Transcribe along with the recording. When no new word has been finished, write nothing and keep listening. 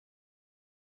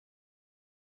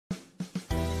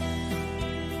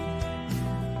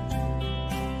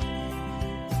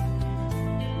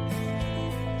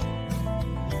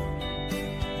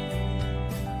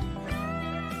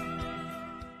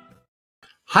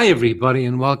Hi, everybody,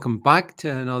 and welcome back to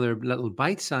another little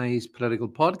bite-sized political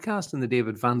podcast on the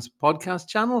David Vance podcast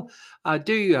channel.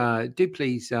 Do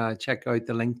please check out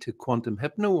the link to Quantum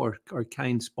Hypno or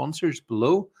kind sponsors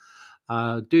below.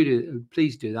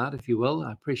 Please do that if you will.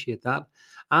 I appreciate that.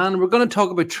 And we're going to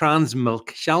talk about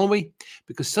Transmilk, shall we?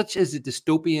 Because such is the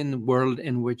dystopian world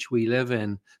in which we live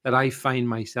in that I find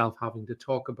myself having to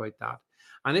talk about that.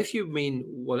 And if you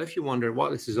wonder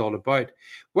what this is all about,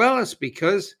 well, it's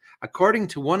because according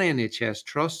to one NHS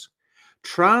trust,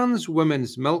 trans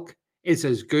women's milk is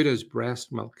as good as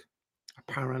breast milk,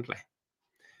 apparently.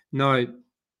 Now,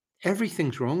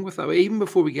 everything's wrong with that. Even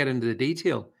before we get into the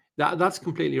detail, that's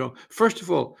completely wrong. First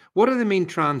of all, what do they mean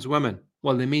trans women?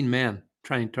 Well, they mean men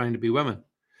trying to be women.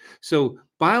 So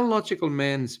biological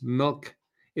men's milk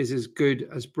is as good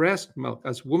as breast milk,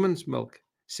 as women's milk,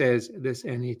 says this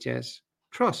NHS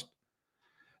trust.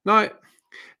 Now,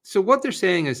 so what they're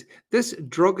saying is this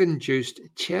drug-induced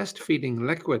chest-feeding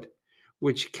liquid,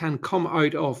 which can come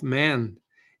out of men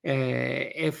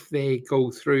if they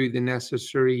go through the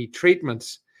necessary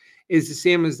treatments, is the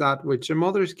same as that which their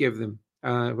mothers give them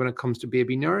when it comes to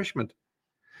baby nourishment.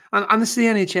 And it's the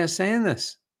NHS saying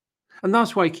this. And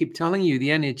that's why I keep telling you the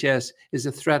NHS is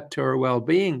a threat to our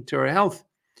well-being, to our health.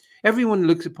 Everyone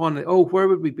looks upon it, oh, where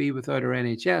would we be without our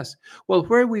NHS? Well,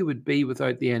 where we would be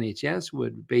without the NHS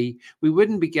would be, we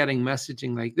wouldn't be getting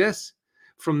messaging like this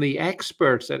from the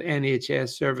experts at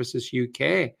NHS Services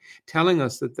UK telling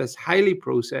us that this highly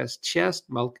processed chest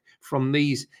milk from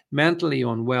these mentally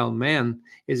unwell men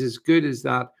is as good as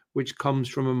that which comes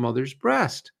from a mother's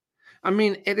breast. I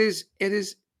mean, it is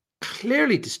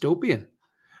clearly dystopian.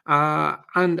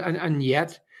 And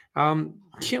yet,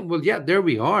 there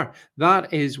we are.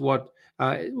 That is what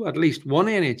at least one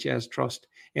NHS trust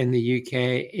in the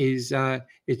UK is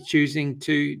choosing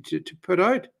to put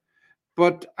out.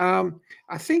 But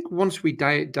I think once we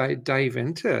dive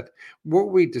into it,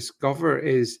 what we discover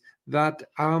is that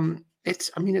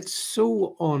it's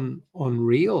so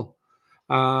unreal.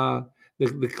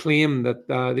 The claim that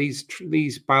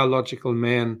these biological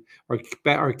men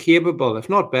are capable, if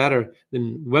not better,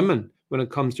 than women when it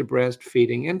comes to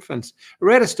breastfeeding infants. I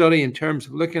read a study in terms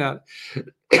of looking at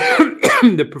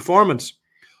the performance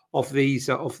of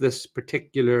this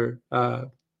particular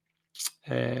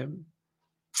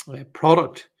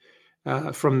product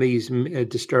from these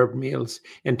disturbed males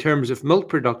in terms of milk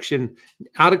production,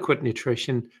 adequate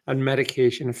nutrition, and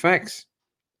medication effects.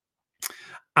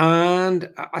 And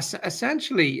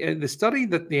essentially, the study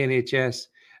that the NHS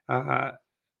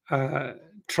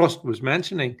trust was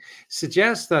mentioning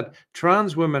suggests that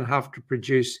trans women have to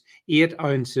produce 8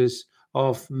 ounces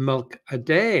of milk a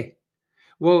day.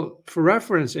 Well, for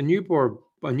reference, a newborn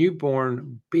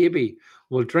baby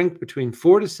will drink between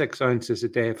 4 to 6 ounces a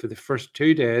day for the first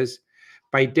 2 days.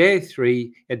 By day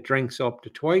 3, it drinks up to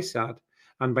twice that,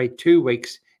 and by 2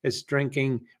 weeks, it's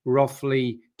drinking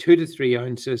roughly 2 to 3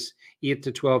 ounces, 8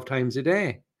 to 12 times a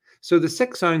day. So the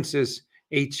 6 ounces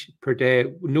each per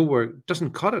day nowhere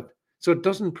doesn't cut it. So it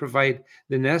doesn't provide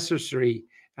the necessary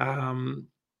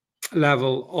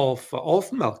level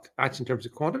of milk, actually, in terms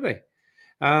of quantity.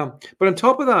 But on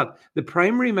top of that, the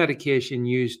primary medication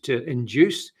used to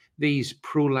induce these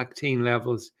prolactin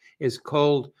levels is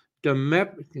called get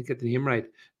the name right,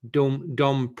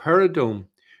 domperidone,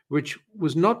 which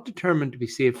was not determined to be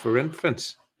safe for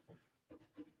infants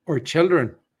or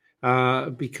children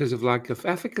because of lack of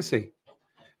efficacy.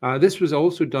 This was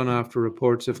also done after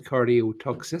reports of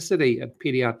cardiotoxicity at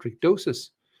pediatric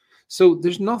doses. So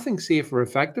there's nothing safe or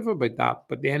effective about that,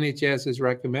 but the NHS is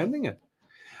recommending it.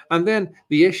 And then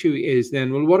the issue is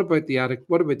then, well, what about the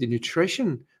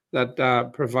nutrition that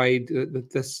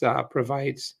this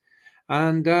provides?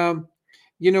 And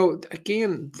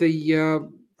again,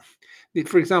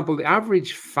 for example, the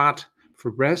average fat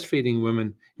for breastfeeding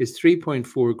women is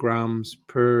 3.4 grams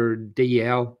per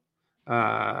DL.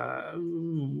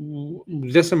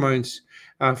 This amounts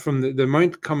from the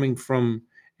amount coming from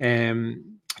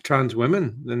trans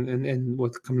women, and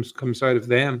what comes out of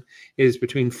them is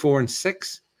between 4 and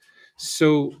 6.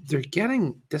 So they're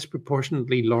getting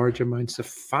disproportionately large amounts of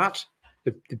fat,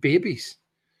 the babies.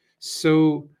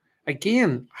 So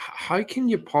again, how can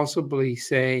you possibly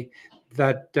say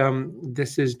that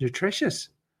this is nutritious?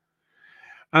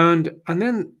 And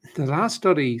then the last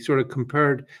study sort of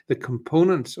compared the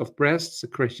components of breast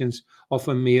secretions of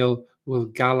a male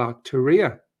with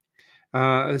galactorrhea.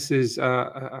 This is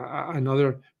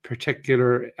another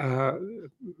particular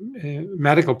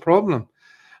medical problem.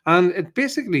 And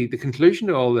basically, the conclusion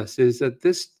to all this is that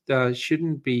this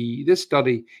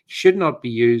study should not be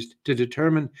used to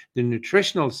determine the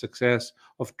nutritional success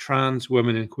of trans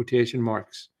women in quotation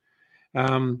marks.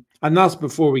 And that's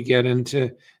before we get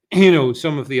into,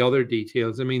 some of the other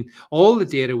details. I mean, all the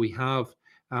data we have,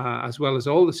 as well as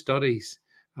all the studies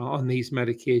on these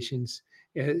medications,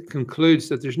 concludes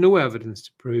that there's no evidence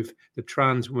to prove that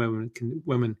trans women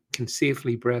can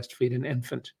safely breastfeed an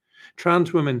infant.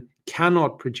 Trans women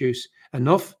cannot produce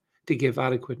enough to give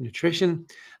adequate nutrition,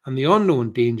 and the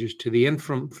unknown dangers to the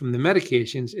infant from the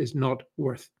medications is not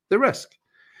worth the risk.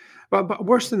 But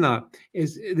worse than that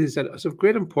it is that it's of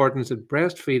great importance that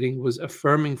breastfeeding was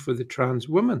affirming for the trans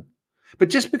woman. But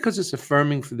just because it's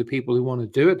affirming for the people who want to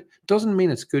do it doesn't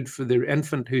mean it's good for the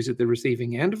infant who's at the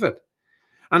receiving end of it.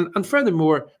 And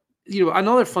furthermore,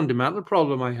 another fundamental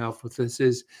problem I have with this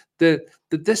is that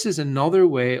this is another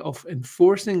way of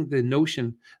enforcing the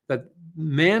notion that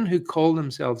men who call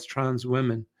themselves trans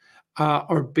women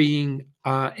are being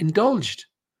indulged.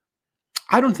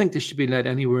 I don't think they should be let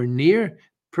anywhere near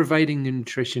providing the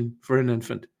nutrition for an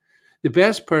infant. The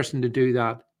best person to do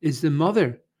that is the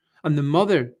mother. And the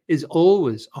mother is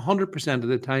always 100% of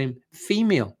the time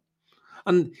female.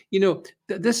 And,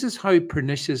 this is how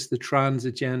pernicious the trans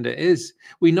agenda is.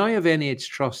 We now have NH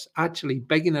Trust actually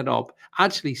bigging it up,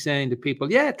 actually saying to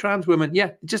people, yeah, trans women,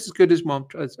 yeah, just as good as mom,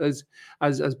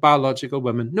 as biological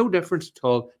women. No difference at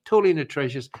all. Totally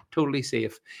nutritious, totally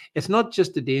safe. It's not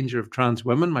just the danger of trans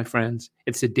women, my friends.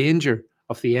 It's the danger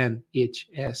of the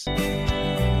NHS.